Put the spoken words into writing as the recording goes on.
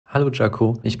Hallo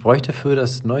Jacko, ich bräuchte für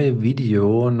das neue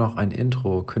Video noch ein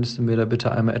Intro. Könntest du mir da bitte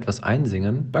einmal etwas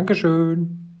einsingen?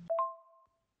 Dankeschön.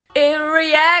 In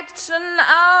Reaction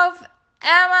auf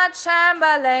Emma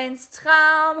Chamberlains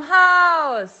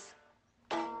Traumhaus.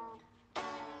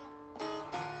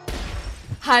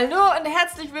 Hallo und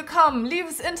herzlich willkommen,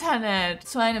 liebes Internet,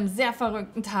 zu einem sehr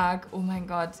verrückten Tag. Oh mein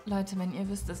Gott, Leute, wenn ihr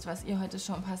wüsstet, was ihr heute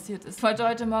schon passiert ist. Ich wollte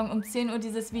heute Morgen um 10 Uhr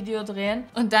dieses Video drehen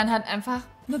und dann hat einfach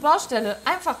eine Baustelle,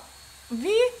 einfach wie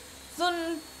so ein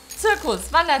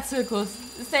Zirkus, Wanderzirkus.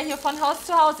 Ist der hier von Haus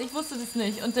zu Haus? Ich wusste das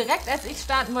nicht. Und direkt als ich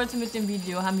starten wollte mit dem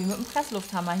Video, haben die mit dem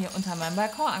Presslufthammer hier unter meinem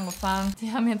Balkon angefangen.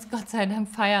 Die haben jetzt Gott sei Dank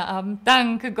Feierabend.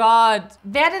 Danke Gott.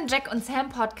 Wer den Jack und Sam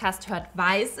Podcast hört,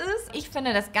 weiß es. Ich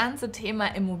finde das ganze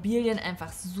Thema Immobilien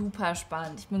einfach super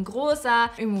spannend. Ich bin großer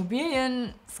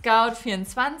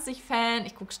Immobilien-Scout24-Fan.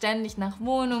 Ich gucke ständig nach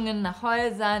Wohnungen, nach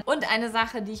Häusern. Und eine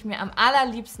Sache, die ich mir am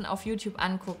allerliebsten auf YouTube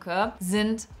angucke,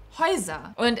 sind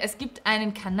Häuser. Und es gibt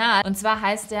einen Kanal, und zwar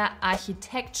heißt der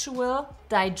Architectural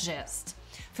Digest.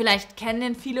 Vielleicht kennen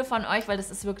den viele von euch, weil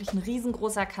das ist wirklich ein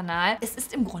riesengroßer Kanal. Es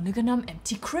ist im Grunde genommen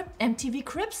MTV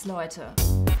CRIBS, Leute.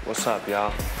 What's up,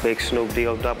 y'all? Big Snoop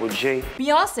D.O. Double G.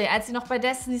 Beyoncé, als sie noch bei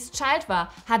Destiny's Child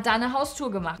war, hat da eine Haustour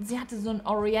gemacht. Sie hatte so einen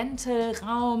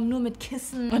Oriental-Raum, nur mit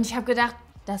Kissen. Und ich habe gedacht,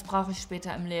 das brauche ich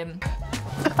später im Leben.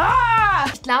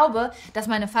 Ich glaube, dass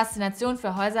meine Faszination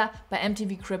für Häuser bei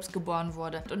MTV CRIBS geboren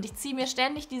wurde. Und ich ziehe mir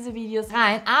ständig diese Videos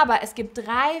rein, aber es gibt 3,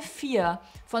 4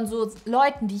 von so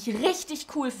Leuten, die ich richtig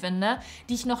cool finde,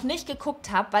 die ich noch nicht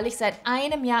geguckt habe, weil ich seit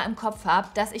einem Jahr im Kopf habe,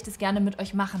 dass ich das gerne mit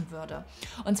euch machen würde.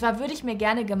 Und zwar würde ich mir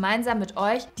gerne gemeinsam mit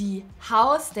euch die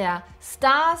Haus der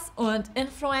Stars und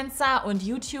Influencer und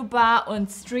YouTuber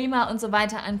und Streamer und so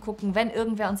weiter angucken, wenn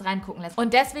irgendwer uns reingucken lässt.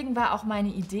 Und deswegen war auch meine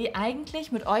Idee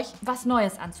eigentlich, mit euch was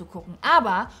Neues anzugucken.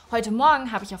 Aber heute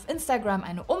Morgen habe ich auf Instagram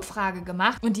eine Umfrage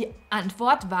gemacht und die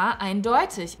Antwort war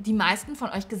eindeutig. Die meisten von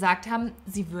euch gesagt haben,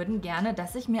 sie würden gerne,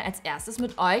 dass ich mir als erstes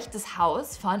mit euch das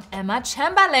Haus von Emma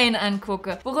Chamberlain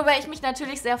angucke. Worüber ich mich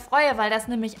natürlich sehr freue, weil das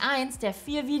nämlich eins der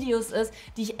 4 Videos ist,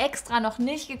 die ich extra noch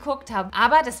nicht geguckt habe.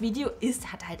 Aber das Video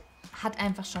hat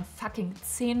einfach schon fucking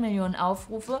 10 Millionen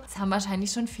Aufrufe. Das haben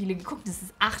wahrscheinlich schon viele geguckt. Das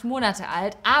ist 8 Monate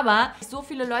alt. Aber so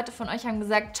viele Leute von euch haben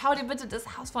gesagt, schau dir bitte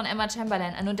das Haus von Emma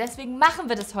Chamberlain an. Und deswegen machen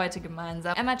wir das heute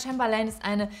gemeinsam. Emma Chamberlain ist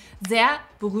eine sehr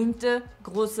berühmte,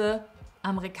 große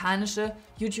amerikanische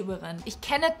YouTuberin. Ich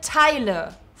kenne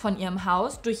Teile von ihrem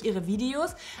Haus durch ihre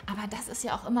Videos, aber das ist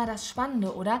ja auch immer das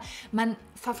Spannende, oder? Man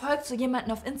verfolgt so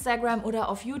jemanden auf Instagram oder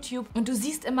auf YouTube und du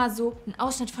siehst immer so einen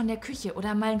Ausschnitt von der Küche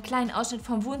oder mal einen kleinen Ausschnitt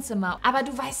vom Wohnzimmer, aber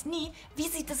du weißt nie, wie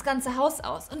sieht das ganze Haus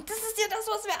aus. Und das ist ja das,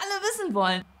 was wir alle wissen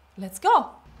wollen. Let's go!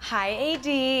 Hi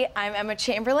AD, I'm Emma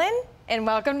Chamberlain and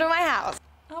welcome to my house.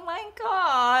 Oh mein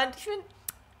Gott, ich finde,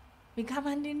 wie kann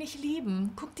man den nicht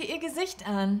lieben? Guck dir ihr Gesicht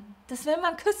an. Das will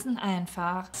man küssen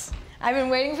einfach. I've been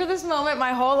waiting for this moment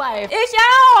my whole life. Ich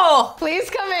auch! Please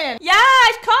come in. Ja,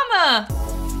 ich komme!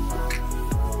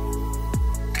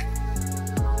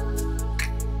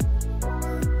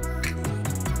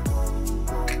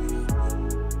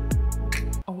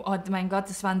 Oh mein Gott,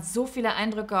 das waren so viele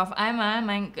Eindrücke auf einmal.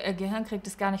 Mein Gehirn kriegt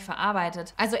es gar nicht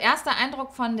verarbeitet. Also erster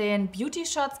Eindruck von den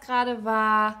Beauty-Shots gerade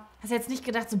war... Hast jetzt nicht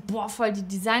gedacht, so, boah, voll die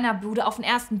Designerbude auf den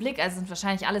ersten Blick. Also sind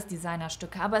wahrscheinlich alles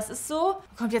Designerstücke. Aber es ist so,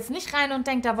 kommt jetzt nicht rein und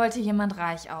denkt, da wollte jemand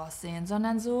reich aussehen.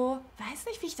 Sondern so, weiß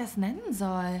nicht, wie ich das nennen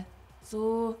soll.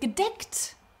 So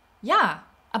gedeckt. Ja,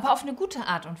 aber auf eine gute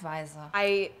Art und Weise.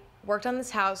 I worked on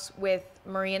this house with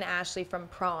Marie and Ashley from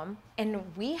prom and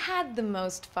we had the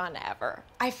most fun ever.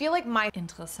 I feel like my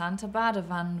Interessante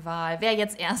Badewannenwahl. Wäre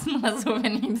jetzt erstmal so,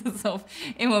 wenn ich das auf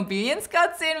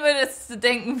Immobilien-Scout sehen würde, dass ich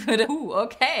denken würde,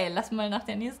 okay, lass mal nach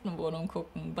der nächsten Wohnung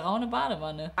gucken. Braune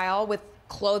Badewanne. style with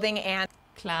clothing and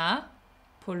Klar.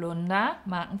 Polunder,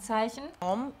 Markenzeichen.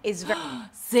 home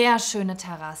Sehr schöne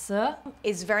Terrasse.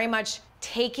 is very much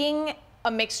taking a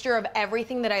mixture of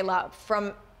everything that I love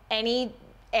from any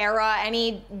era,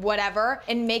 any whatever,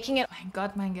 and making it Mein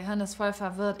Gott, mein Gehirn ist voll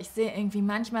verwirrt. Ich sehe irgendwie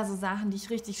manchmal so Sachen, die ich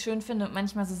richtig schön finde und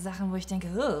manchmal so Sachen, wo ich denke,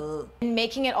 ugh. and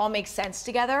making it all make sense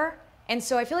together. And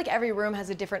so I feel like every room has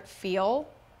a different feel,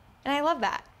 and I love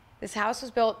that. This house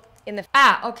was built in the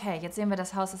Ah, okay, jetzt sehen wir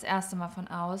das Haus das erste Mal von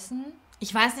außen.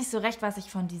 Ich weiß nicht so recht, was ich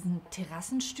von diesen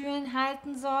Terrassenstühlen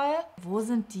halten soll. Wo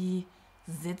sind die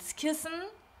Sitzkissen?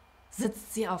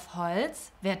 Sitzt sie auf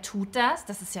Holz? Wer tut das?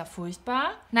 Das ist ja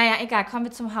furchtbar. Naja, egal, kommen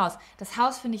wir zum Haus. Das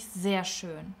Haus finde ich sehr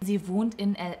schön. Sie wohnt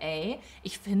in L.A.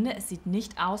 Ich finde, es sieht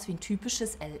nicht aus wie ein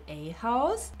typisches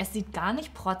L.A.-Haus. Es sieht gar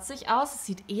nicht protzig aus. Es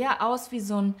sieht eher aus wie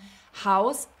so ein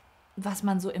Haus, was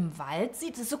man so im Wald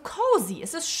sieht. Es ist so cozy,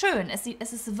 es ist schön, es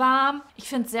ist warm. Ich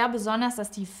finde es sehr besonders,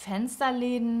 dass die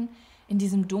Fensterläden in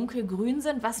diesem dunkelgrün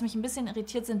sind. Was mich ein bisschen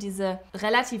irritiert, sind diese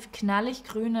relativ knallig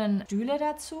grünen Stühle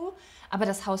dazu. Aber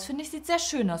das Haus, finde ich, sieht sehr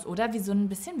schön aus, oder? Wie so ein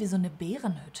bisschen wie so eine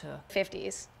Bärenhütte.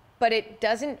 50s. But it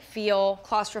doesn't feel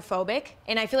claustrophobic.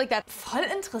 And I feel like that's voll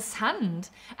interessant.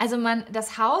 Also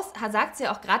das Haus, sagt sie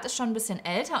auch gerade, ist schon ein bisschen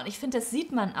älter. Und ich finde, das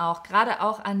sieht man auch, gerade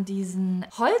auch an diesen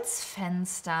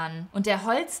Holzfenstern und der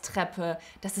Holztreppe.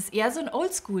 Das ist eher so ein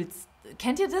Oldschool.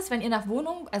 Kennt ihr das, wenn ihr nach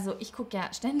Wohnungen, also ich gucke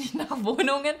ja ständig nach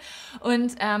Wohnungen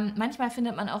und manchmal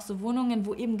findet man auch so Wohnungen,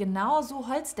 wo eben genau so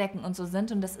Holzdecken und so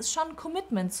sind und das ist schon ein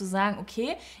Commitment zu sagen,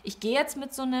 okay, ich gehe jetzt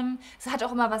mit so einem, es hat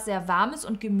auch immer was sehr Warmes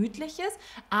und Gemütliches,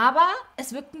 aber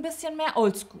es wirkt ein bisschen mehr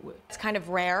oldschool. it's kind of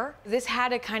rare. This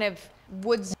had a kind of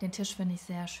woods. Den Tisch finde ich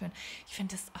sehr schön. Ich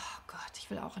finde das, oh Gott, ich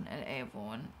will auch in L.A.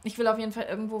 wohnen. Ich will auf jeden Fall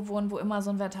irgendwo wohnen, wo immer so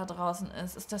ein Wetter draußen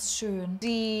ist. Ist das schön?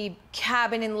 The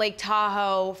cabin in Lake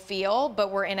Tahoe feel,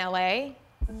 but we're in LA.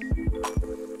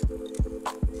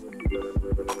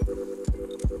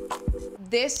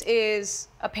 This is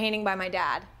a painting by my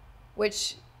dad,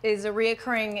 which is a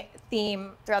reoccurring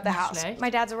theme throughout the Nicht house. schlecht. My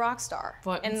dad's a rock star,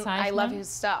 Wollten and I zeichnen? love his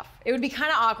stuff. It would be kind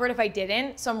of awkward if I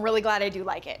didn't, so I'm really glad I do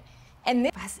like it. And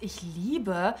this Was ich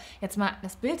liebe, jetzt mal,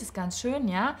 das Bild ist ganz schön,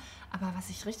 ja, aber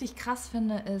was ich richtig krass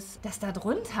finde, ist, dass da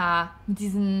drunter mit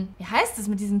diesen, wie heißt es,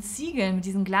 mit diesen Ziegeln, mit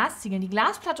diesen Glasziegeln, die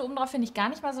Glasplatte oben drauf finde ich gar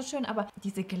nicht mal so schön, aber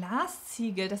diese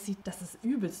Glasziegel, das ist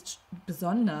übelst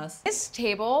besonders.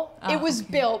 table, it was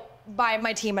okay. built by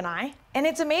my team and I, and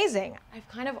it's amazing. I've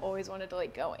kind of always wanted to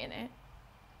like go in it,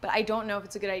 but I don't know if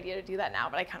it's a good idea to do that now,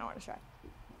 but I kind of want to try.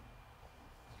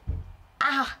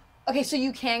 Ah, okay, so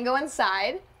you can go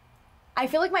inside. I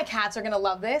feel like my cats are gonna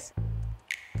love this.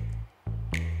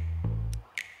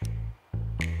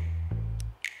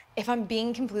 If I'm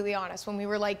being completely honest, when we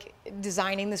were like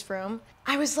designing this room,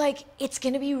 I was like, it's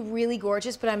gonna be really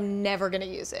gorgeous, but I'm never gonna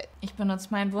use it. Ich benutze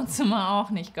mein Wohnzimmer auch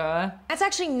nicht, girl. That's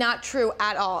actually not true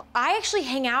at all. I actually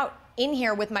hang out in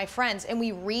here with my friends and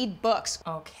we read books.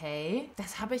 Okay.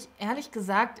 Das habe ich ehrlich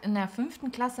gesagt in der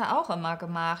 5. Klasse auch immer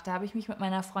gemacht. Da habe ich mich mit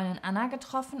meiner Freundin Anna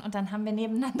getroffen und dann haben wir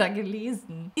nebeneinander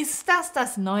gelesen. Ist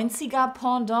das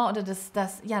 90er-Pendant oder das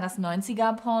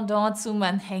 90er-Pendant zu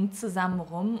man hängt zusammen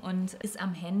rum und ist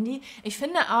am Handy? Ich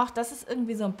finde auch, das ist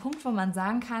irgendwie so ein Punkt, wo man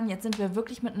sagen kann, jetzt sind wir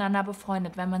wirklich miteinander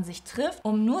befreundet, wenn man sich trifft,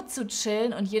 um nur zu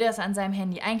chillen und jeder ist an seinem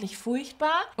Handy. Eigentlich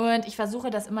furchtbar und ich versuche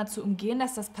das immer zu umgehen,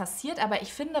 dass das passiert, aber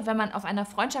ich finde, wenn man auf einer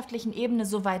freundschaftlichen Ebene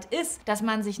so weit ist, dass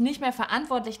man sich nicht mehr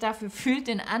verantwortlich dafür fühlt,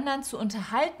 den anderen zu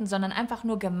unterhalten, sondern einfach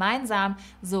nur gemeinsam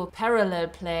so Parallel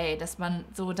Play, dass man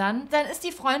so dann ist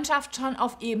die Freundschaft schon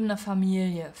auf Ebene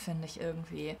Familie, finde ich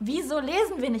irgendwie. Wieso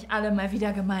lesen wir nicht alle mal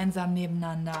wieder gemeinsam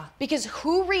nebeneinander? Because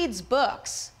who reads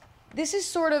books? This is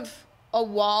sort of a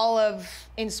wall of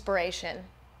inspiration.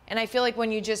 And I feel like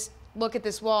when you just look at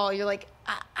this wall, you're like,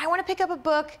 I want to pick up a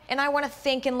book and I want to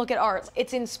think and look at art.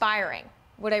 It's inspiring.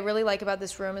 What I really like about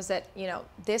this room is that, you know,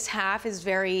 this half is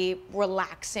very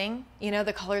relaxing. You know,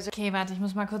 the colors are... Okay, warte, ich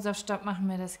muss mal kurz auf Stopp machen,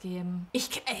 mir das geben.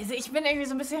 Ich bin irgendwie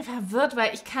so ein bisschen verwirrt,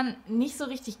 weil ich kann nicht so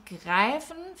richtig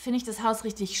greifen. Finde ich das Haus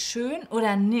richtig schön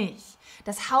oder nicht?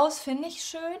 Das Haus finde ich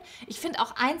schön. Ich finde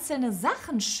auch einzelne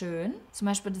Sachen schön. Zum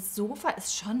Beispiel das Sofa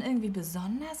ist schon irgendwie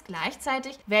besonders.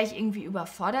 Gleichzeitig wäre ich irgendwie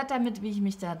überfordert damit, wie ich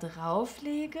mich da drauf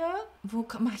lege. Wo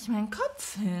mache ich meinen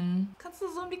Kopf hin? Kannst du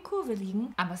so um die Kurve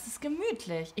liegen? Aber es ist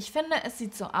gemütlich. Ich finde, es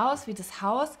sieht so aus wie das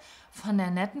Haus von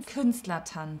der netten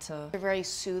Künstlertante. They're very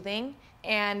soothing.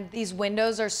 And these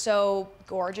windows are so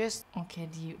gorgeous. Okay,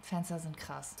 die Fenster sind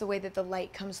krass. The way that the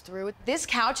light comes through. This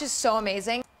couch is so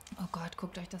amazing. Oh Gott,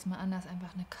 guckt euch das mal an. Das ist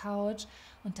einfach eine Couch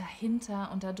und dahinter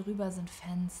und da drüber sind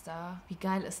Fenster. Wie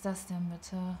geil ist das denn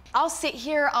bitte? I'll sit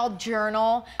here, I'll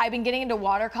journal. I've been getting into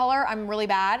watercolor. I'm really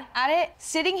bad at it.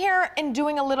 Sitting here and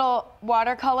doing a little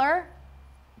watercolor,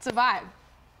 it's a vibe.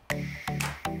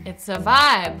 It's a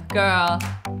vibe, girl.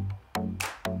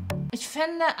 Ich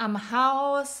finde am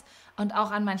Haus und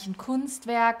auch an manchen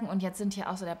Kunstwerken, und jetzt sind hier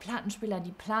auch so der Plattenspieler,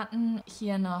 die Platten,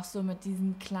 hier noch so mit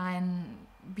diesen kleinen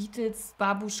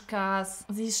Beatles-Babuschkas.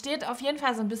 Sie steht auf jeden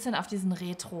Fall so ein bisschen auf diesen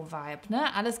Retro-Vibe,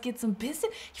 ne? Alles geht so ein bisschen,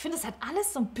 ich finde, es hat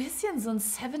alles so ein bisschen so einen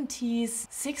 60s,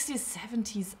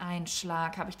 70s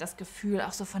Einschlag, habe ich das Gefühl.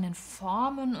 Auch so von den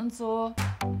Formen und so.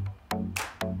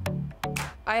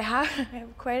 I have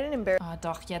quite an embarrassing. Oh,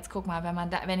 doch, jetzt guck mal,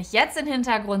 wenn ich jetzt den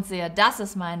Hintergrund sehe, das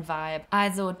ist mein Vibe.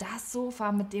 Also das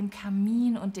Sofa mit dem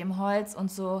Kamin und dem Holz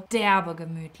und so derbe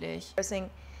gemütlich.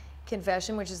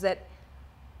 Confession, which is that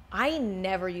I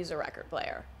never use a record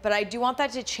player, but I do want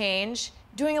that to change.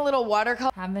 Doing a little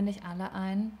watercolor. Haben wir nicht alle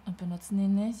einen und benutzen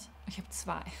ihn nicht? Ich habe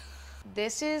 2.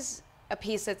 This is a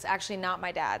piece that's actually not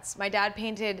my dad's. My dad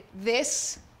painted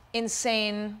this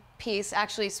insane piece,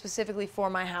 actually specifically for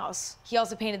my house. He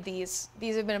also painted these.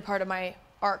 These have been a part of my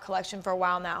art collection for a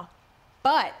while now.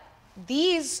 But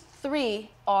these 3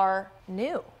 are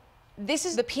new. This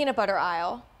is the peanut butter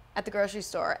aisle at the grocery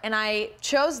store. And I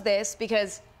chose this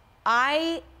because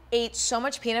I ate so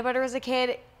much peanut butter as a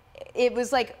kid. It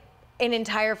was like an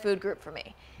entire food group for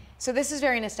me. So this is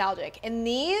very nostalgic. And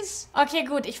these... Okay,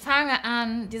 gut, ich fange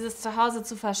an, dieses Zuhause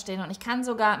zu verstehen. Und ich kann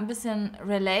sogar ein bisschen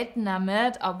relaten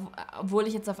damit, obwohl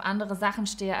ich jetzt auf andere Sachen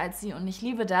stehe als sie. Und ich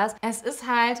liebe das. Es ist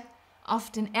halt auf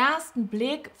den ersten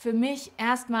Blick für mich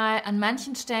erstmal an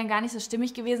manchen Stellen gar nicht so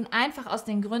stimmig gewesen. Einfach aus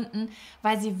den Gründen,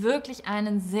 weil sie wirklich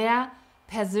einen sehr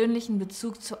persönlichen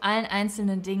Bezug zu allen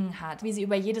einzelnen Dingen hat. Wie sie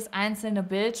über jedes einzelne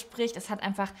Bild spricht, es hat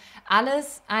einfach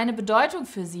alles eine Bedeutung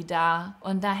für sie da.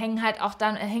 Und da hängt halt auch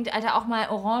mal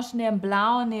Orange neben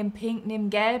Blau, neben Pink, neben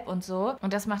Gelb und so.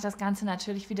 Und das macht das Ganze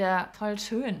natürlich wieder voll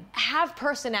schön. Have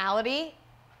personality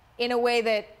in a way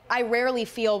that I rarely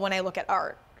feel when I look at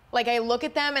art. Like I look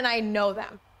at them and I know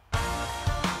them.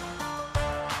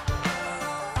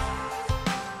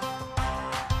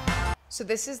 So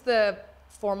this is the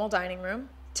formal dining room.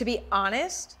 To be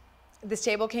honest, this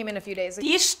table came in a few days ago.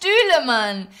 Die Stühle,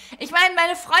 Mann! Ich meine,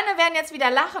 meine Freunde werden jetzt wieder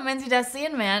lachen, wenn sie das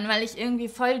sehen werden, weil ich irgendwie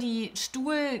voll die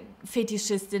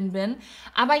Stuhlfetischistin bin.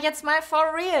 Aber jetzt mal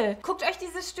for real. Guckt euch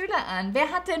diese Stühle an. Wer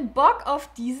hat denn Bock,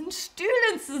 auf diesen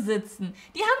Stühlen zu sitzen?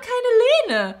 Die haben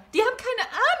keine Lehne. Die haben keine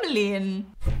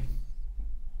Armlehnen.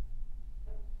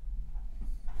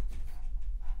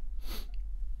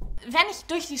 Wenn ich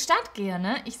durch die Stadt gehe,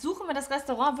 ne, ich suche mir das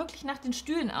Restaurant wirklich nach den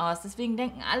Stühlen aus. Deswegen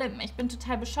denken alle, ich bin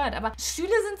total bescheuert. Aber Stühle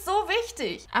sind so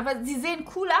wichtig. Aber sie sehen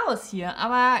cool aus hier.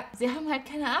 Aber sie haben halt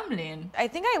keine Armlehnen. I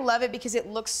think I love it because it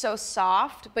looks so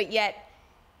soft, but yet,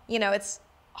 you know, it's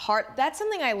hard. That's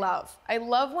something I love. I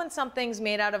love when something's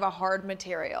made out of a hard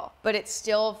material, but it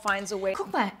still finds a way.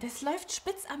 Guck mal, das läuft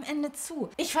spitz am Ende zu.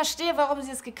 Ich verstehe, warum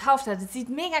sie es gekauft hat. Es sieht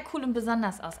mega cool und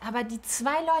besonders aus. Aber die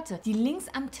 2 Leute, die links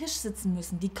am Tisch sitzen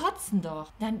müssen, die kotzen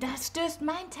doch. Dann da stößt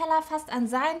mein Teller fast an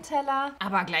seinen Teller.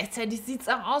 Aber gleichzeitig sieht es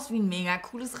auch aus wie ein mega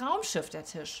cooles Raumschiff, der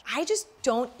Tisch. I just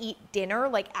don't eat dinner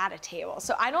like at a table.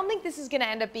 So I don't think this is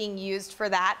gonna end up being used for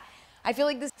that. I feel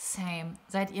like this... Same.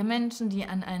 Seid ihr Menschen, die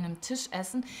an einem Tisch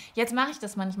essen? Jetzt mache ich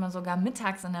das manchmal sogar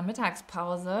mittags in der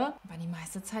Mittagspause. Aber die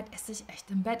meiste Zeit esse ich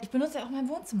echt im Bett. Ich benutze ja auch mein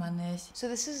Wohnzimmer nicht. So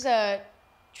this is a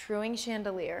truing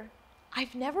chandelier.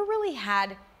 I've never really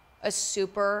had a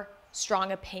super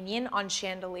strong opinion on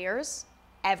chandeliers,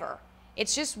 ever.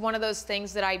 It's just one of those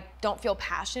things that I don't feel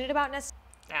passionate about necessarily.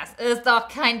 Das ist doch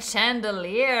kein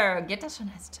Chandelier. Geht das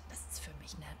schon als... Das ist für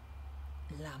mich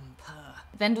eine Lampe.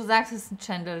 Wenn du sagst, es ist ein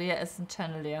Chandelier, ist ein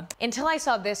Chandelier. Until I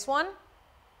saw this one,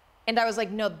 and I was like,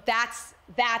 no,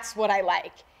 that's what I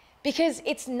like. Because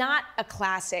it's not a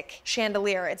classic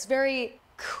chandelier. It's very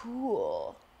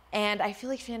cool. And I feel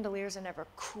like chandeliers are never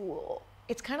cool.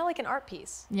 It's kind of like an art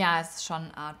piece. Ja, es ist schon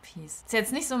ein Art Piece. Ist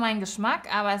jetzt nicht so mein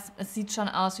Geschmack, aber es sieht schon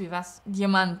aus, wie was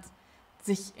jemand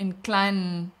sich in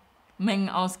kleinen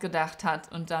Mengen ausgedacht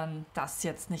hat und dann das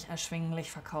jetzt nicht erschwinglich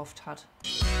verkauft hat.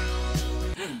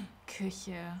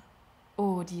 Küche.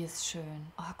 Oh, die ist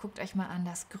schön. Oh, guckt euch mal an,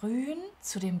 das Grün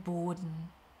zu dem Boden.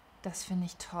 Das finde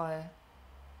ich toll.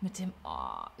 Mit dem,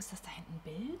 oh, ist das da hinten ein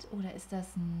Bild oder ist das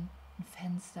ein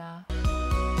Fenster?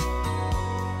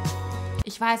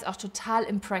 Ich weiß, auch total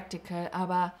impractical,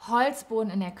 aber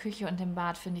Holzboden in der Küche und im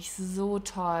Bad finde ich so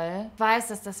toll. Ich weiß,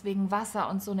 dass das wegen Wasser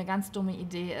und so eine ganz dumme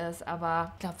Idee ist,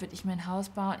 aber ich glaube, würde ich mir ein Haus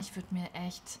bauen, ich würde mir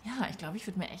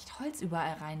echt Holz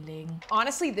überall reinlegen.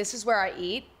 Honestly, this is where I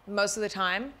eat most of the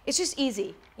time. It's just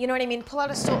easy. You know what I mean? Pull out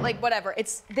a stool, like whatever.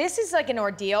 This is like an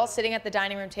ordeal, sitting at the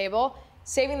dining room table,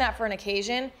 saving that for an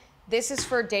occasion. This is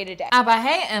for day to day. Aber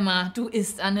hey Emma, du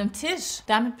isst an einem Tisch.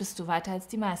 Damit bist du weiter als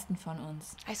die meisten von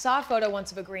uns. I saw a photo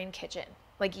once of a green kitchen,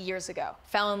 like years ago.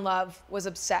 Fell in love, was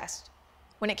obsessed.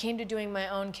 When it came to doing my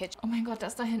own kitchen. Oh mein Gott,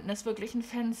 das da hinten ist wirklich ein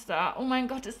Fenster. Oh mein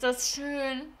Gott, ist das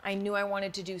schön. I knew I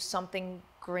wanted to do something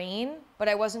green, but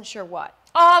I wasn't sure what.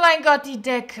 Oh mein Gott, die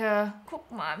Decke. Guck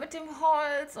mal, mit dem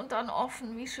Holz und dann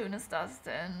offen. Wie schön ist das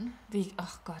denn?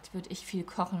 Ach Gott, würde ich viel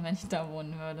kochen, wenn ich da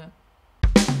wohnen würde.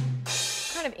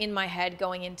 Kind of in my head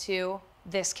going into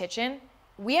this kitchen.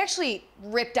 We actually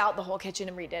ripped out the whole kitchen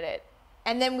and redid it.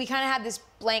 And then we kind of had this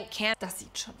blank Das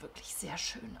sieht schon wirklich sehr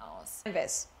schön aus.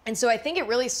 canvas. And so I think it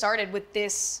really started with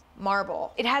this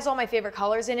marble. It has all my favorite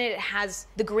colors in it. It has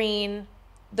the green,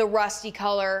 the rusty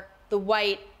color, the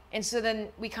white. And so then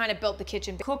we kind of built the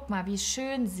kitchen. Guck mal, wie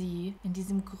schön sie in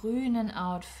diesem grünen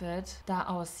Outfit da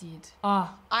aussieht. Oh.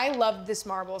 I loved this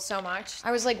marble so much.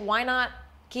 I was like, why not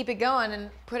keep it going and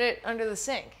put it under the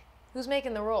sink? Who's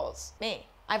making the rules? Me.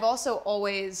 I've also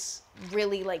always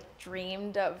really like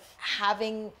dreamed of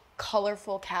having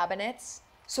colorful cabinets.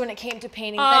 So when it came to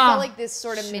painting, I felt like this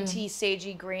sort of minty,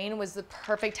 sagey green was the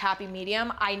perfect happy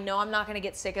medium. I know I'm not gonna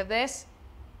get sick of this,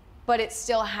 but it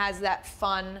still has that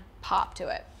fun pop to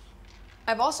it.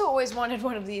 I've also always wanted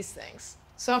one of these things.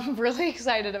 So I'm really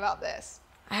excited about this.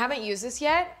 I haven't used this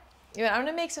yet. I'm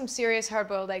gonna make some serious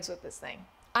hard-boiled eggs with this thing.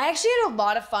 I actually had a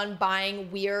lot of fun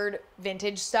buying weird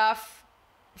vintage stuff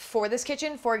for this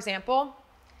kitchen. For example,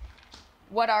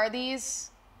 what are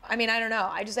these? I mean, I don't know.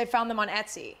 I found them on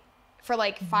Etsy for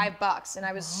like $5 and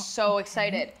I was so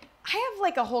excited. I have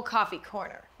like a whole coffee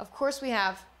corner. Of course we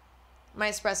have my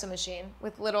espresso machine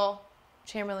with little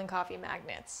Chamberlain coffee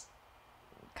magnets.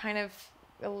 Kind of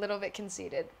a little bit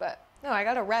conceited, but no, I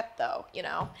got a rep though, you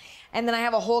know? And then I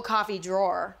have a whole coffee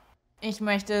drawer. Ich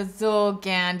möchte so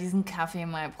gern diesen Kaffee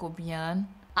mal probieren.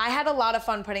 I had a lot of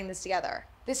fun putting this together.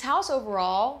 This house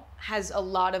overall has a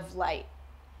lot of light.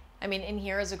 I mean, in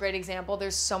here is a great example.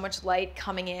 There's so much light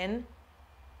coming in.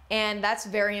 And that's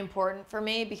very important for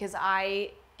me because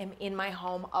I am in my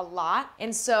home a lot.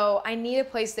 And so I need a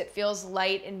place that feels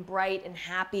light and bright and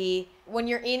happy. When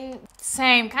you're in...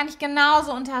 Same, kann ich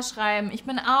genauso unterschreiben. Ich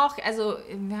bin auch, also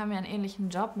wir haben ja einen ähnlichen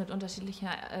Job mit unterschiedlicher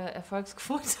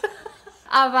Erfolgsquote.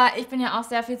 Aber ich bin ja auch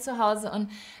sehr viel zu Hause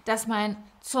und dass mein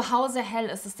Zuhause hell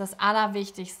ist, ist das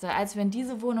Allerwichtigste. Als wir in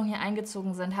diese Wohnung hier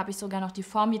eingezogen sind, habe ich sogar noch die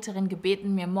Vormieterin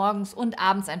gebeten, mir morgens und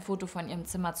abends ein Foto von ihrem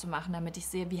Zimmer zu machen, damit ich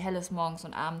sehe, wie hell es morgens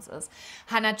und abends ist.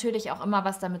 Hat natürlich auch immer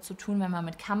was damit zu tun, wenn man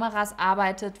mit Kameras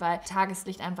arbeitet, weil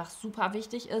Tageslicht einfach super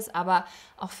wichtig ist, aber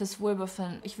auch fürs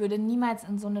Wohlbefinden. Ich würde niemals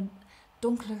in so eine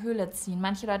dunkle Höhle ziehen.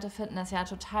 Manche Leute finden das ja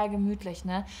total gemütlich,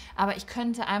 ne? Aber ich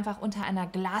könnte einfach unter einer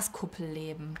Glaskuppel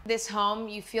leben. This home,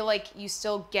 you feel like you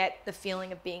still get the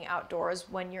feeling of being outdoors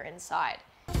when you're inside.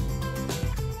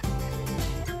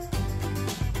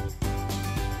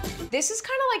 This is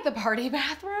kind of like the party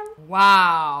bathroom.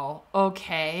 Wow,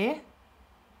 okay.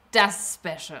 That's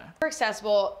special.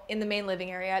 Accessible in the main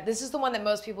living area. This is the one that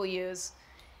most people use.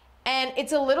 And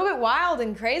it's a little bit wild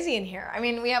and crazy in here. I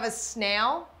mean, we have a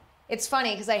snail. It's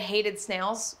funny because I hated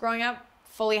snails growing up.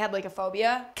 Fully had like a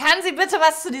phobia. Kann sie bitte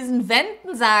was zu diesen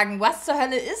Wänden sagen? Was zur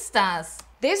Hölle ist das?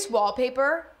 This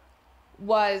wallpaper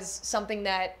was something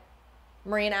that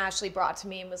Marie and Ashley brought to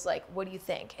me and was like, what do you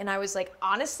think? And I was like,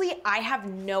 honestly, I have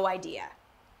no idea.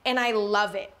 And I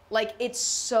love it. Like, it's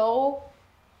so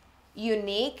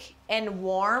unique and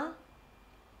warm.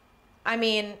 I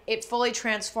mean, it fully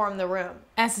transformed the room.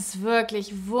 Es ist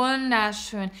wirklich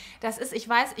wunderschön. Das ist, ich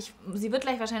weiß, sie wird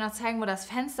gleich wahrscheinlich noch zeigen, wo das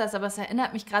Fenster ist, aber es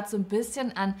erinnert mich gerade so ein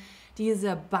bisschen an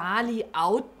diese Bali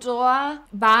Outdoor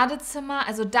Badezimmer.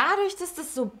 Also dadurch, dass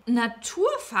das so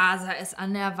Naturfaser ist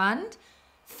an der Wand,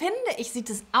 finde ich,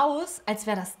 sieht es aus, als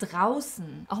wäre das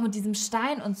draußen. Auch mit diesem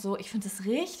Stein und so. Ich finde das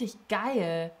richtig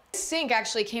geil. This sink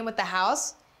actually came with the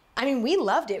house. I mean, we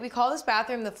loved it. We call this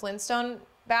bathroom the Flintstone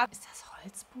bath. Ist das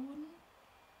Holzboden?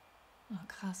 Oh,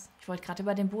 krass. Ich wollte gerade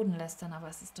über den Boden lästern, aber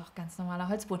es ist doch ganz normaler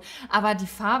Holzboden. Aber die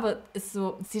Farbe ist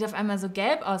so, sieht auf einmal so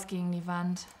gelb aus gegen die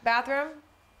Wand. Bathroom,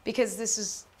 because this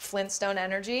is Flintstone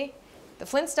energy. The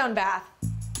Flintstone bath.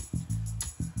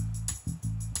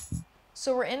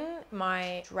 So we're in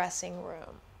my dressing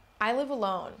room. I live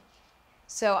alone.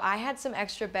 So I had some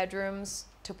extra bedrooms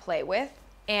to play with.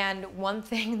 And one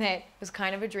thing that was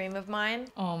kind of a dream of mine.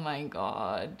 Oh mein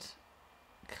Gott.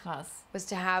 Krass. Was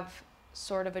to have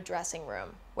sort of a dressing room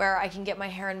where I can get my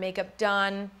hair and makeup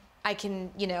done. I can,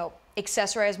 you know,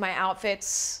 accessorize my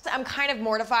outfits. I'm kind of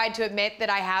mortified to admit that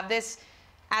I have this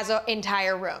as an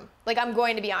entire room. Like, I'm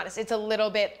going to be honest, it's a little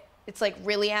bit, it's like,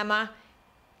 really, Emma?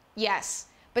 Yes.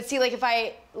 But see, like, if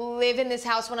I live in this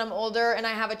house when I'm older and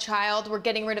I have a child, we're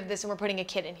getting rid of this and we're putting a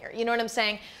kid in here. You know what I'm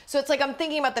saying? So it's like I'm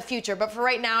thinking about the future, but for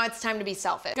right now, it's time to be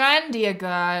selfish. Gönn dir,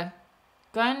 girl.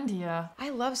 Gönn dir. I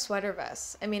love sweater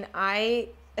vests. I mean, I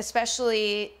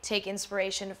especially take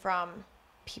inspiration from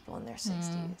people in their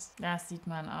 60s. Das sieht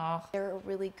man auch. They're a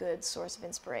really good source of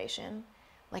inspiration.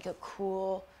 Like a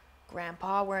cool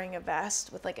grandpa wearing a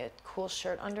vest with like a cool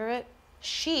shirt under it.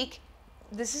 Chic.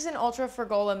 This is an Ultra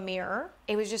Fergola mirror.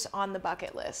 It was just on the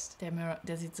bucket list. Der Mirror,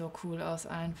 der sieht so cool aus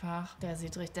einfach. Der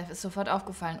ist sofort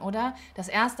aufgefallen, oder? Das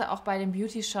erste auch bei den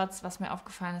Beauty Shots, was mir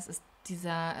aufgefallen ist, ist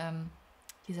dieser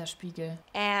Spiegel.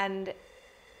 And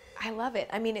I love it.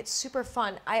 I mean, it's super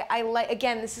fun. I like,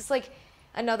 again, this is like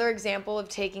another example of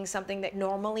taking something that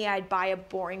normally I'd buy a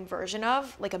boring version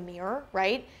of, like a mirror,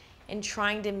 right? And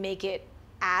trying to make it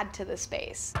add to the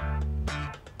space.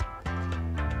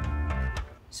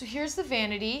 So here's the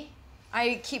vanity.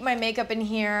 I keep my makeup in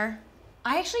here.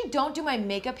 I actually don't do my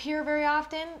makeup here very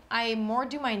often. I more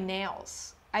do my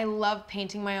nails. I love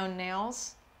painting my own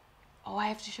nails. Oh, I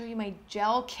have to show you my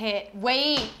gel kit.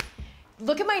 Wait,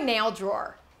 look at my nail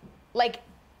drawer. Like,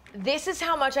 this is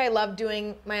how much I love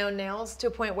doing my own nails to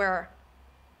a point where,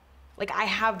 like, I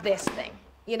have this thing.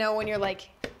 You know, when you're like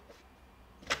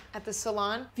at the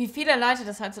salon. Wie viele Leute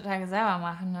das heutzutage selber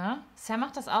machen, ne? Sam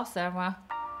macht das auch selber.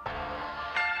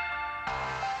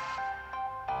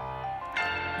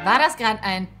 War das gerade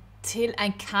ein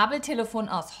Kabeltelefon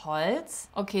aus Holz?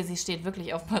 Okay, sie steht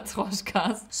wirklich auf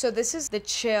Matroschkas. So this is the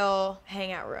chill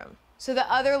hangout room. So the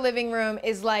other living room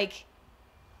is like,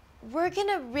 we're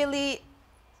gonna really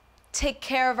take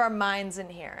care of our minds in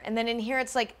here. And then in here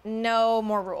it's like, no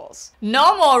more rules.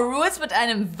 No more rules mit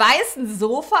einem weißen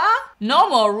Sofa? No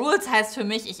more rules heißt für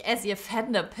mich, ich esse ihr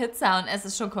fette Pizza und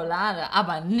esse Schokolade,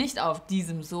 aber nicht auf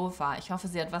diesem Sofa. Ich hoffe,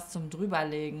 sie hat was zum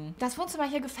Drüberlegen. Das Wohnzimmer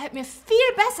hier gefällt mir viel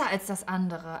besser als das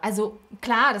andere. Also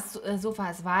klar, das Sofa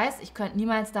ist weiß. Ich könnte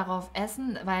niemals darauf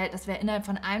essen, weil das wäre innerhalb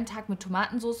von einem Tag mit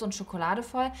Tomatensauce und Schokolade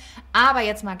voll. Aber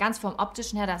jetzt mal ganz vom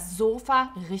Optischen her, das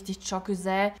Sofa, richtig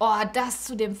Chocusel. Oh, das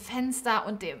zu dem Fenster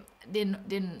und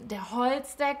der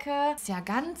Holzdecke. Ist ja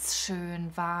ganz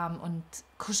schön warm und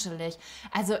kuschelig.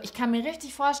 Also ich kann mir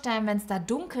richtig vorstellen, wenn es da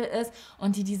dunkel ist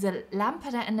und die diese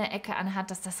Lampe da in der Ecke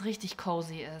anhat, dass das richtig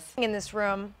cozy ist. In this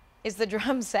room is the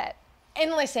drum set.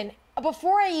 And listen,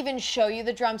 before I even show you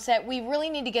the drum set, we really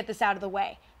need to get this out of the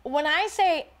way. When I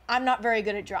say I'm not very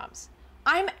good at drums,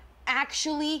 I'm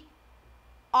actually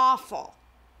awful.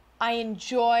 I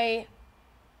enjoy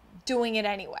doing it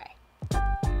anyway.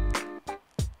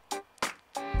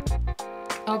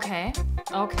 Okay,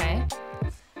 okay.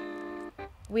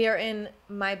 We are in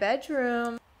my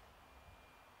bedroom.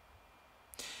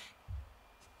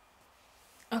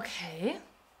 Okay.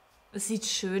 Es sieht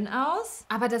schön aus,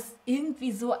 aber das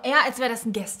irgendwie so, eher als wäre das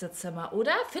ein Gästezimmer,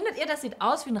 oder? Findet ihr, das sieht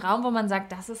aus wie ein Raum, wo man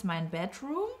sagt, das ist mein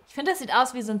Bedroom? Ich finde, das sieht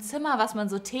aus wie so ein Zimmer, was man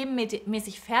so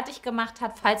themenmäßig fertig gemacht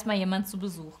hat, falls mal jemand zu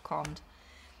Besuch kommt.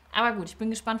 Aber gut, ich bin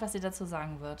gespannt, was sie dazu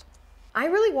sagen wird. I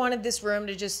really wanted this room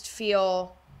to just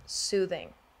feel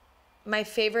soothing. My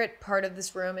favorite part of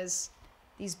this room is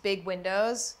these big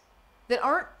windows that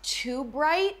aren't too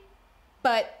bright,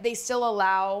 but they still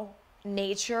allow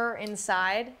nature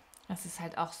inside. Das ist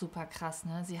halt auch super krass,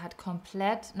 ne? Sie hat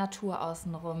komplett Natur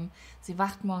außenrum. Sie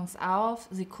wacht morgens auf,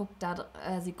 sie guckt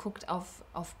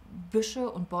auf Büsche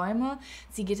und Bäume.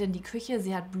 Sie geht in die Küche,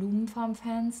 sie hat Blumen vorm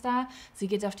Fenster. Sie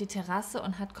geht auf die Terrasse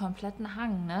und hat kompletten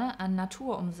Hang, ne, an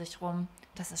Natur um sich rum.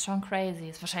 Das ist schon crazy.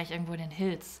 Ist wahrscheinlich irgendwo in den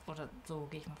Hills oder so,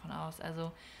 gehe ich mal von aus.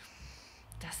 Also,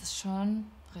 das ist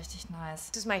schon richtig nice.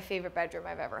 This is my favorite bedroom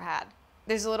I've ever had.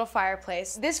 There's a little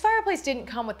fireplace. This fireplace didn't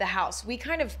come with the house. We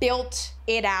kind of built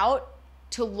it out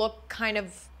to look kind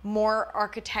of more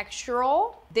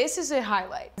architectural. This is a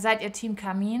highlight. Seid ihr Team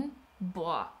Kamin?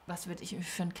 Boah, was würde ich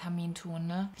für einen Kamin tun,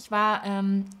 ne? Ich war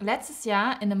letztes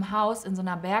Jahr in einem Haus, in so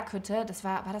einer Berghütte.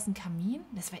 War das ein Kamin?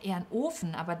 Das war eher ein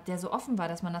Ofen, aber der so offen war,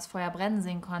 dass man das Feuer brennen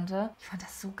sehen konnte. Ich fand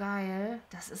das so geil.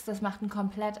 Das macht einen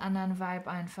komplett anderen Vibe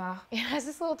einfach. It has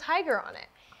this little tiger on it.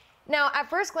 Now, at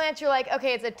first glance, you're like,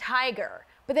 okay, it's a tiger.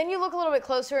 But then you look a little bit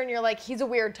closer and you're like, he's a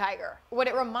weird tiger. What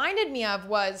it reminded me of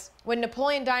was when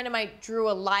Napoleon Dynamite drew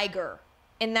a liger.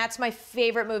 And that's my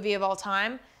favorite movie of all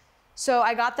time. So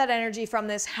I got that energy from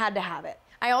this, had to have it.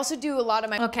 I also do a lot of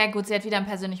my... Okay, gut, sie hat wieder einen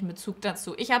persönlichen Bezug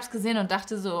dazu. Ich habe es gesehen und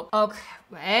dachte so,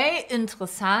 okay,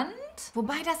 interessant.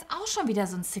 Wobei das auch schon wieder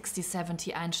so einen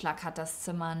 60-70-Einschlag hat, das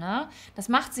Zimmer, ne? Das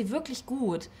macht sie wirklich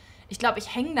gut. Ich glaube,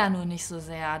 ich hänge da nur nicht so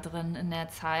sehr drin in der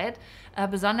Zeit.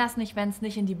 Besonders nicht, wenn es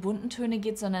nicht in die bunten Töne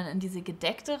geht, sondern in diese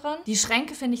gedeckteren. Die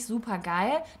Schränke finde ich super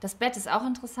geil. Das Bett ist auch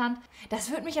interessant. Das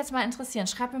würde mich jetzt mal interessieren.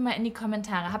 Schreibt mir mal in die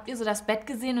Kommentare. Habt ihr so das Bett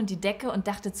gesehen und die Decke und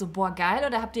dachtet so, boah, geil?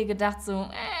 Oder habt ihr gedacht so,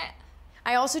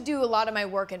 I also do a lot of my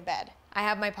work in bed. I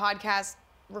have my podcast,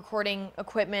 recording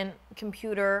equipment,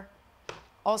 computer.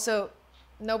 Also,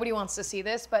 nobody wants to see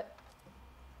this, but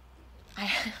I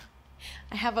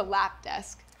have a lap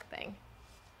desk thing.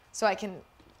 So I can,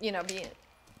 you know, be...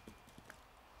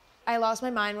 I lost my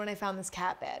mind when I found this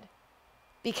cat bed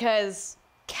because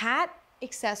cat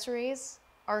accessories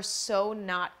are so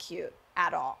not cute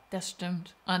at all. das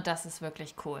stimmt. Und das ist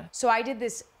wirklich cool. So I did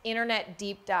this internet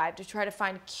deep dive to try to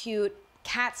find cute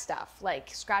cat stuff, like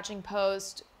scratching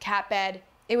post, cat bed.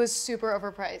 It was super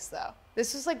overpriced though.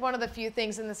 This was like one of the few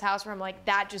things in this house where I'm like,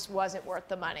 that just wasn't worth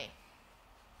the money.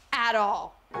 At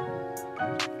all.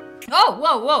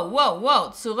 Oh,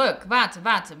 wow, zurück.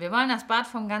 Warte, wir wollen das Bad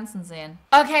vom Ganzen sehen.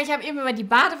 Okay, ich habe eben über die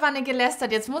Badewanne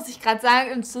gelästert. Jetzt muss ich gerade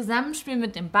sagen, im Zusammenspiel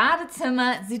mit dem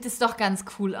Badezimmer sieht es doch ganz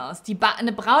cool aus.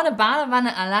 Eine braune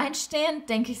Badewanne alleinstehend,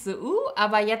 denke ich so,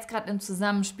 aber jetzt gerade im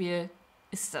Zusammenspiel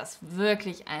ist das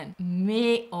wirklich ein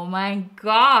oh mein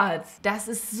Gott. Das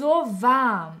ist so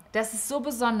warm. Das ist so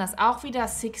besonders. Auch wieder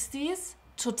 60s.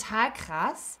 Total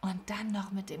krass. Und dann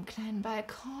noch mit dem kleinen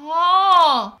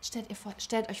Balkon. Stellt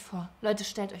euch vor. Leute,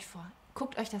 stellt euch vor.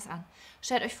 Guckt euch das an.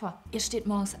 Stellt euch vor, ihr steht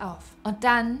morgens auf. Und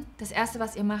dann, das Erste,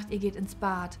 was ihr macht, ihr geht ins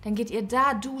Bad. Dann geht ihr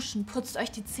da duschen, putzt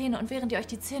euch die Zähne. Und während ihr euch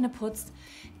die Zähne putzt,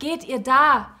 geht ihr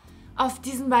da auf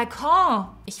diesen Balkon.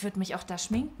 Ich würde mich auch da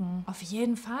schminken. Auf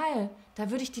jeden Fall.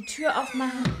 Da würde ich die Tür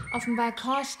aufmachen, auf dem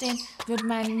Balkon stehen, würde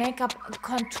mein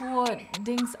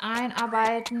Make-up-Kontur-Dings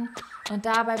einarbeiten. Und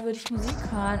dabei würde ich Musik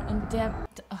hören. Und der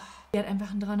hat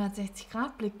einfach einen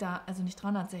 360-Grad-Blick da. Also nicht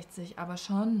 360, aber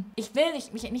schon. Ich will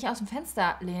mich nicht aus dem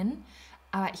Fenster lehnen,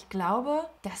 aber ich glaube,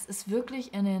 das ist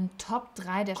wirklich in den Top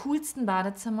 3 der coolsten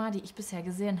Badezimmer, die ich bisher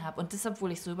gesehen habe. Und das,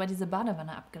 obwohl ich so über diese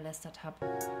Badewanne abgelästert habe.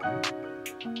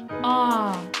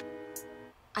 Oh.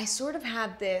 I sort of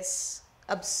had this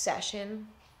obsession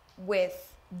with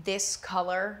this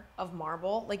color of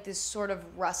marble, like this sort of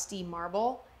rusty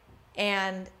marble.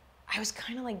 And I was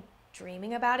kind of like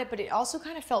dreaming about it, but it also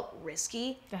kind of felt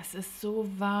risky. Das ist so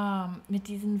warm. Mit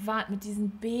diesen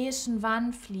beigen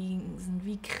Wandfliesen.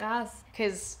 Wie krass.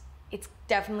 Because it's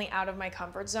definitely out of my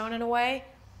comfort zone in a way.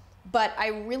 But I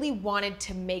really wanted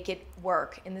to make it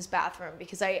work in this bathroom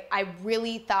because I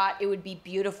really thought it would be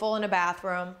beautiful in a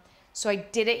bathroom. So I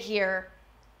did it here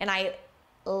and I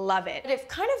love it. It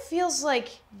kind of feels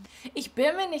like... Ich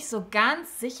bin mir nicht so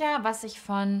ganz sicher, was ich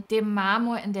von dem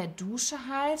Marmor in der Dusche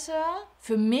halte.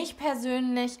 Für mich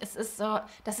persönlich, es ist so,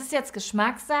 das ist jetzt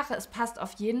Geschmackssache. Es passt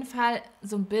auf jeden Fall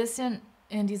so ein bisschen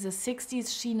in diese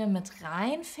 60s-Schiene mit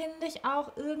rein, finde ich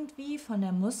auch irgendwie, von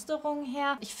der Musterung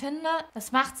her. Ich finde,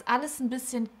 das macht es alles ein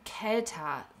bisschen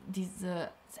kälter.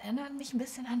 Es erinnert mich ein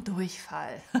bisschen an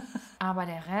Durchfall. Aber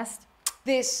der Rest...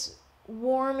 This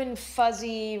warm and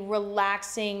fuzzy,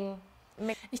 relaxing...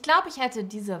 Ich glaube, ich hätte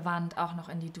diese Wand auch noch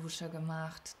in die Dusche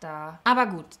gemacht da. Aber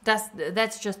gut,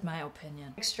 that's just my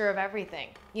opinion. Mixture of everything.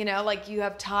 You know, like you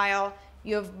have tile,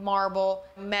 you have marble,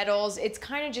 metals. It's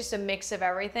kind of just a mix of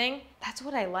everything. That's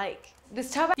what I like. This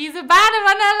tub... Diese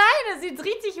Badewanne alleine sieht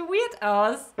richtig weird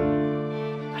aus.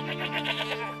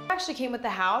 Actually came with the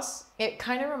house. It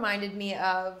kind of reminded me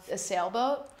of a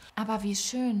sailboat. Aber wie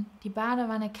schön, die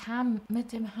Badewanne kam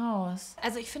mit dem Haus.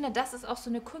 Also ich finde, das ist auch so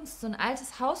eine Kunst, so ein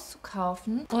altes Haus zu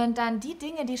kaufen und dann die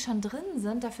Dinge, die schon drin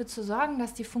sind, dafür zu sorgen,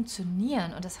 dass die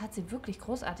funktionieren. Und das hat sie wirklich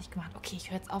großartig gemacht. Okay, ich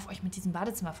höre jetzt auf, euch mit diesem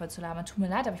Badezimmer voll zu labern. Tut mir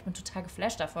leid, aber ich bin total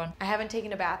geflasht davon. I haven't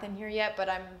taken a bath in here yet, but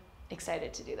I'm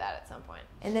excited to do that at some point.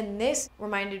 And then this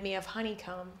reminded me of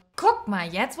honeycomb. Guck mal,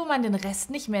 jetzt wo man den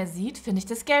Rest nicht mehr sieht, finde ich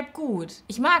das Gelb gut.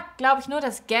 Ich mag, glaube ich, nur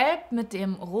das Gelb mit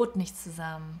dem Rot nicht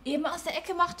zusammen. Eben aus der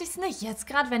Ecke mochte ich es nicht. Jetzt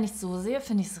gerade, wenn ich es so sehe,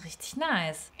 finde ich es richtig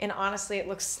nice. And honestly, it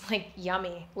looks like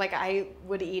yummy. Like I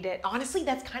would eat it. Honestly,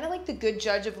 that's kind of like the good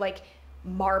judge of like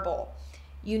marble.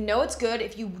 You know it's good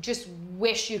if you just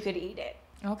wish you could eat it.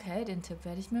 Okay, den Tipp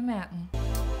werde ich mir merken.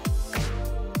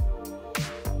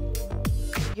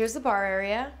 Here's the bar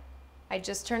area. I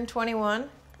just turned 21.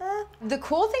 The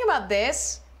cool thing about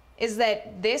this is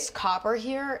that this copper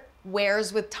here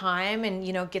wears with time and,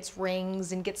 you know, gets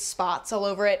rings and gets spots all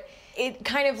over it. It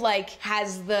kind of like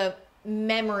has the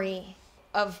memory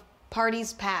of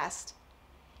parties past.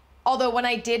 Although when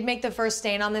I did make the first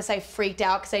stain on this, I freaked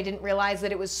out because I didn't realize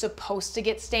that it was supposed to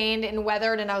get stained and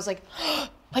weathered, and I was like,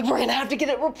 like we're gonna have to get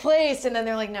it replaced. And then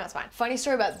they're like, no, it's fine. Funny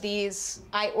story about these.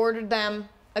 I ordered them,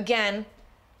 again,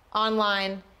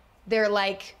 online. They're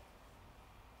like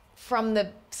from the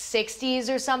 60s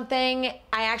or something.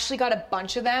 I actually got a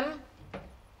bunch of them.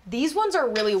 These ones are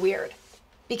really weird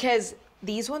because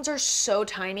these ones are so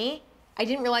tiny. I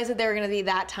didn't realize that they were gonna be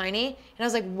that tiny. And I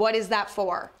was like, what is that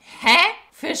for? Hä?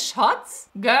 Für Shots?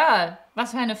 Girl,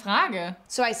 was für eine Frage.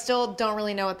 So I still don't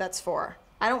really know what that's for.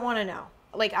 I don't wanna know.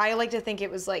 Like, I like to think it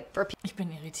was like for Ich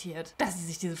bin irritiert, dass sie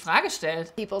sich diese Frage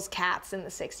stellt. people's cats in the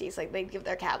 60s. Like, they'd give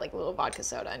their cat like a little vodka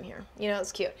soda in here. You know,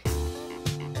 it's cute.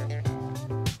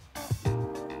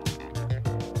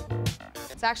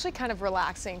 It's actually kind of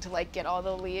relaxing to like get all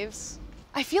the leaves.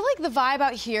 I feel like the vibe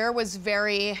out here was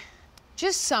very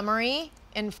just summery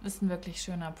and Das ist ein wirklich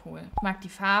schöner Pool. Ich mag die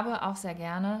Farbe auch sehr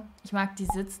gerne. Ich mag die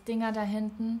Sitzdinger da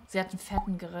hinten. Sie hat einen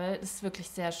fetten Grill. Das ist wirklich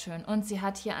sehr schön. Und sie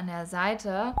hat hier an der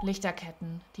Seite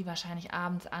Lichterketten, die wahrscheinlich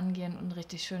abends angehen und ein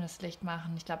richtig schönes Licht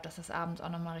machen. Ich glaube, dass das abends auch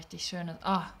nochmal richtig schön ist.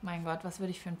 Oh mein Gott, was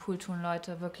würde ich für einen Pool tun,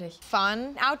 Leute? Wirklich.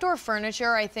 fun. Outdoor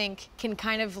furniture, I think, can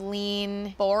kind of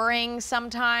lean boring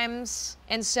sometimes.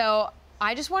 And so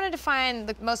I just wanted to find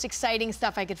the most exciting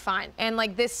stuff I could find. And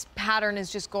like this pattern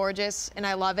is just gorgeous and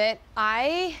I love it.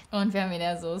 Und wir haben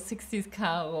wieder so 60s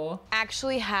Karo.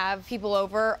 Actually have people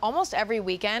over almost every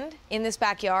weekend in this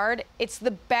backyard. It's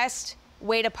the best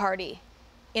way to party,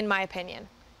 in my opinion.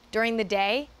 During the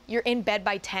day, you're in bed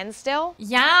by 10 still.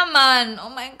 Ja, Mann! Oh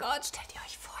mein Gott, stellt ihr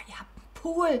euch vor, ihr habt einen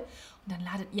Pool. Und dann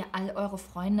ladet ihr all eure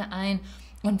Freunde ein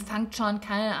und fangt schon,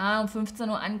 keine Ahnung, um 15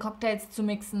 Uhr an, Cocktails zu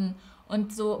mixen.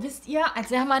 Und so, wisst ihr,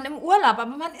 als wäre man im Urlaub, aber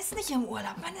man ist nicht im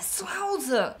Urlaub, man ist zu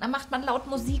Hause. Dann macht man laut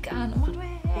Musik an und macht,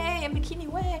 hey, im Bikini,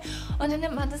 hey. Und dann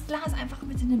nimmt man das Glas einfach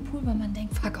mit in den Pool, weil man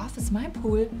denkt, fuck off, das ist mein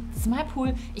Pool, das ist mein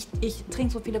Pool. Ich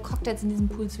trinke so viele Cocktails in diesem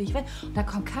Pool, wie ich will. Und da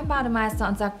kommt kein Bademeister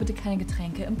und sagt, bitte keine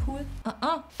Getränke im Pool.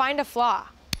 Find a flaw.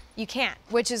 You can't.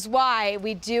 Which is why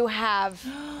we do have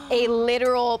a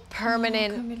literal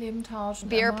permanent können wir Leben tauschen,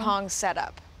 beer Emma? pong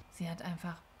setup. Sie hat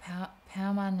einfach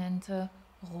permanente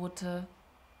rote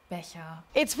Becher.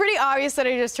 It's pretty obvious that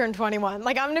I just turned 21.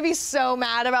 Like, I'm gonna be so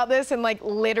mad about this in like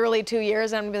literally 2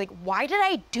 years, and I'm gonna be like, why did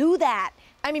I do that?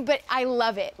 I mean, but I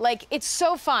love it. Like, it's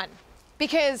so fun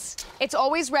because it's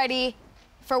always ready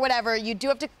for whatever. You do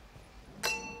have to.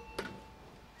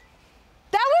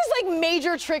 That was like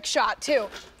major trick shot too.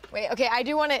 Wait, okay, I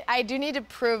do need to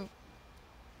prove.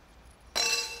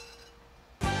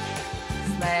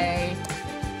 Slay.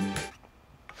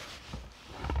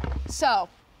 So,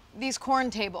 these corn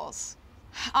tables.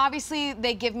 Obviously,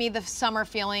 they give me the summer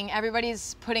feeling.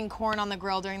 Everybody's putting corn on the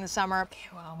grill during the summer. Okay,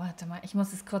 wow, warte mal. Ich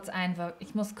muss es kurz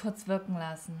ich muss kurz wirken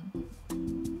lassen.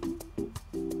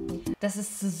 Das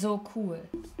ist so cool.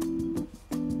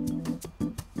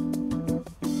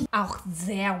 Auch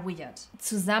sehr weird.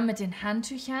 Zusammen mit den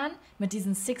Handtüchern, mit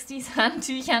diesen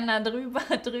 60s-Handtüchern da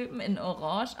drüben in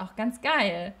Orange. Auch ganz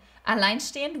geil.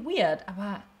 Alleinstehend weird,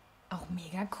 aber auch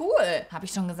mega cool. Habe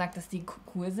ich schon gesagt, dass die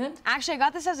cool sind? Actually, I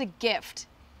got this as a gift,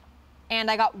 and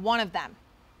I got one of them.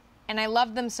 And I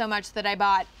loved them so much that I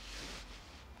bought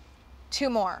 2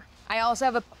 more. I also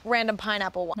have a random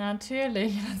pineapple one.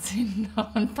 Natürlich, hat sie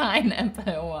noch ein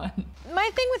Pineapple One. My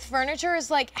thing with furniture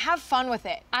is like, have fun with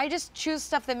it. I just choose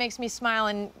stuff that makes me smile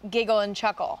and giggle and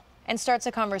chuckle and starts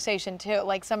a conversation too.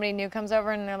 Like somebody new comes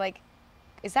over and they're like,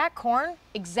 is that corn?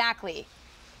 Exactly.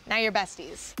 Now you're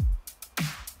besties.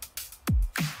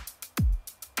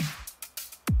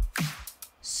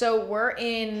 So we're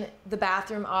in the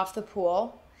bathroom off the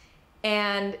pool,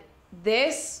 and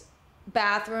this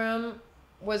bathroom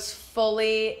was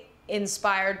fully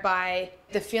inspired by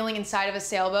the feeling inside of a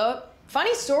sailboat.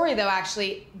 Funny story though,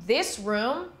 actually, this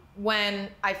room, when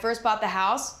I first bought the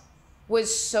house,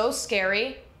 was so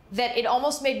scary that it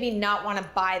almost made me not want to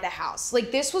buy the house.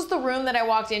 Like, this was the room that I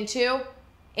walked into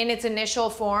in its initial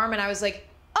form, and I was like,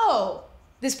 oh,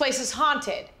 this place is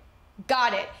haunted.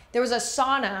 Got it. There was a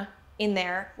sauna in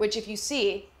there, which if you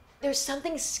see, there's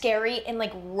something scary and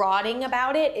like rotting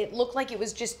about it. It looked like it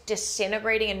was just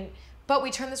disintegrating, but we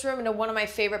turned this room into one of my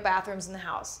favorite bathrooms in the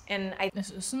house. And I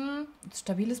Es ist ein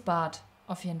stabiles Bad,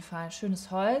 auf jeden Fall. Schönes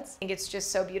Holz. think it's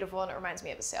just so beautiful and it reminds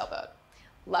me of a sailboat.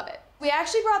 Love it. We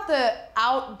actually brought the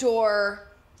outdoor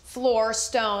floor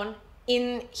stone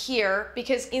in here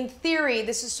because in theory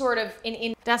this is sort of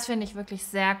an Das finde ich wirklich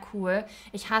sehr cool.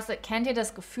 Kennt ihr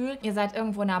das Gefühl, ihr seid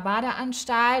irgendwo in einer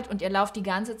Badeanstalt und ihr lauft die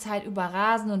ganze Zeit über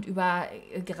Rasen und über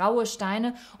graue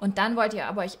Steine und dann wollt ihr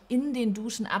aber euch in den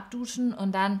Duschen abduschen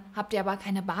und dann habt ihr aber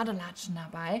keine Badelatschen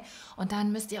dabei und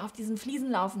dann müsst ihr auf diesen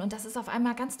Fliesen laufen und das ist auf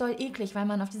einmal ganz doll eklig, weil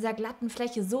man auf dieser glatten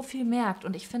Fläche so viel merkt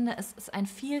und ich finde, es ist ein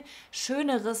viel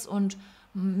schöneres und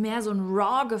mehr so ein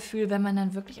Raw-Gefühl, wenn man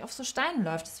dann wirklich auf so Steinen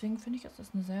läuft. Deswegen finde ich, ist das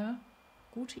eine sehr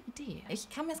gute Idee. Ich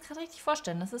kann mir jetzt gerade richtig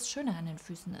vorstellen, dass es schöner an den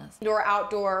Füßen ist.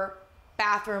 outdoor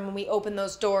bathroom when we open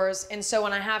those doors. And so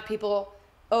when I have people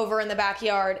over in the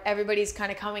backyard, everybody's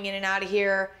kind of coming in and out of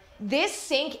here. This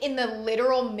sink in the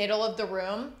literal middle of the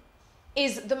room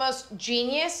is the most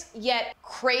genius yet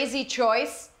crazy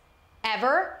choice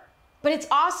ever. But it's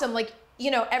awesome. Like,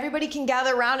 you know, everybody can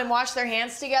gather around and wash their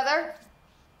hands together.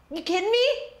 You kidding me?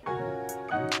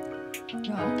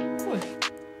 Ja, cool.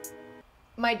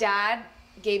 My dad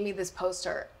gave me this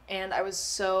poster and I was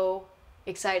so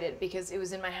excited because it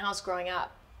was in my house growing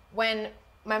up. When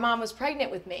my mom was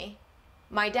pregnant with me,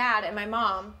 my dad and my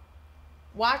mom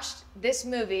watched this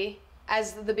movie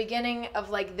as the beginning of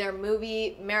like their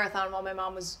movie marathon while my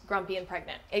mom was grumpy and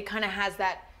pregnant. It kind of has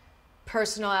that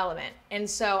personal element and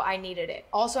so I needed it.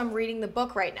 Also, I'm reading the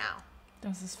book right now.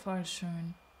 Das ist voll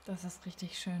schön. Das ist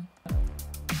richtig schön.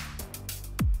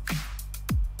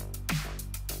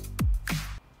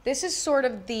 This is sort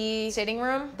of the sitting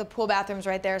room. The pool bathroom's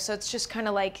right there, so it's just kind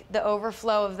of like the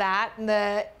overflow of that. And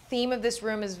the theme of this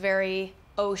room is very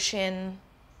ocean,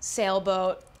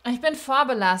 sailboat. Ich bin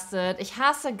vorbelastet. Ich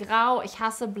hasse Grau, ich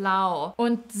hasse Blau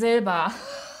und Silber.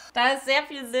 Da ist sehr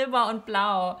viel Silber und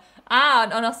Blau. Ah,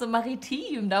 und auch noch so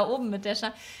maritim da oben mit der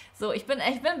So, ich bin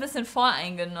ein bisschen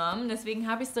voreingenommen. Deswegen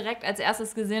habe ich es direkt als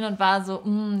erstes gesehen und war so,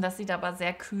 das sieht aber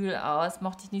sehr kühl aus.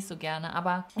 Mochte ich nicht so gerne.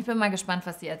 Aber ich bin mal gespannt,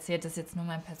 was sie erzählt. Das ist jetzt nur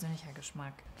mein persönlicher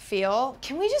Geschmack. Feel.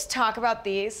 Can we just talk about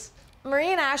these?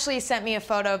 Marie and Ashley sent me a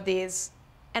photo of these.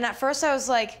 And at first I was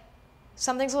like,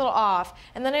 something's a little off.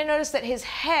 And then I noticed that his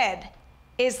head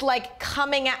is like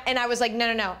coming out. And I was like,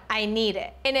 no, I need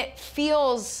it. And it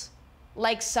feels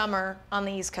like summer on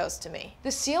the East Coast to me.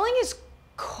 The ceiling is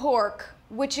cork,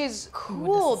 which is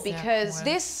cool because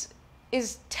this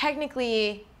is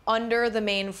technically under the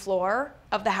main floor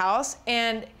of the house.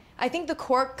 And I think the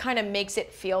cork kind of makes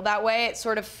it feel that way. It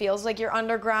sort of feels like you're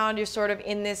underground. You're sort of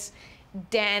in this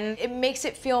den. It makes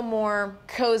it feel more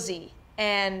cozy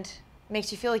and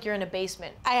makes you feel like you're in a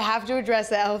basement. I have to address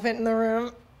the elephant in the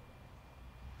room.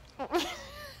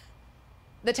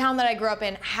 The town that I grew up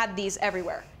in had these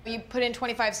everywhere. You put in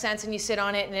 25 cents and you sit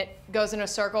on it and it goes in a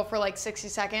circle for like 60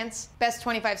 seconds. Best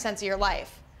 25 cents of your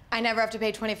life. I never have to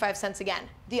pay 25 cents again.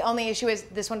 The only issue is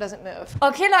this one doesn't move.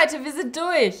 Okay, Leute, wir sind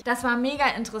durch. Das war mega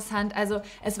interessant. Also,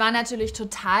 es war natürlich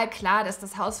total klar, dass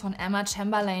das Haus von Emma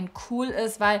Chamberlain cool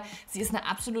ist, weil sie ist eine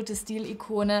absolute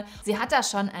Stilikone. Sie hat da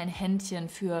schon ein Händchen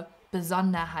für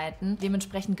Besonderheiten.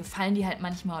 Dementsprechend gefallen die halt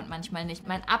manchmal und manchmal nicht.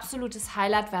 Mein absolutes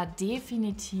Highlight war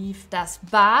definitiv das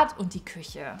Bad und die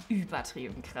Küche.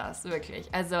 Übertrieben krass, wirklich.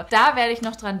 Also da werde ich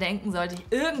noch dran denken, sollte ich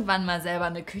irgendwann mal selber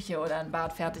eine Küche oder ein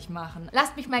Bad fertig machen.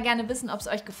 Lasst mich mal gerne wissen, ob es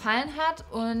euch gefallen hat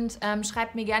und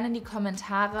schreibt mir gerne in die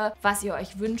Kommentare, was ihr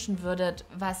euch wünschen würdet,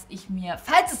 was ich mir,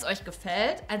 falls es euch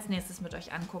gefällt, als nächstes mit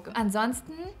euch angucke.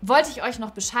 Ansonsten wollte ich euch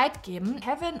noch Bescheid geben.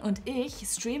 Kevin und ich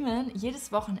streamen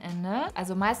jedes Wochenende,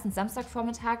 also meistens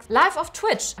Samstagvormittags, live auf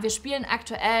Twitch. Wir spielen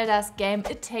aktuell das Game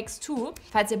It Takes Two.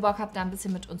 Falls ihr Bock habt, da ein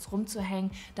bisschen mit uns rumzuhängen,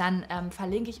 dann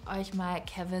verlinke ich euch mal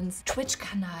Kevins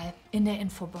Twitch-Kanal in der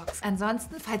Infobox.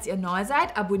 Ansonsten, falls ihr neu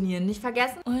seid, abonnieren nicht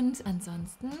vergessen. Und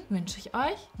ansonsten wünsche ich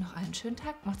euch noch einen schönen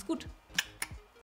Tag. Macht's gut.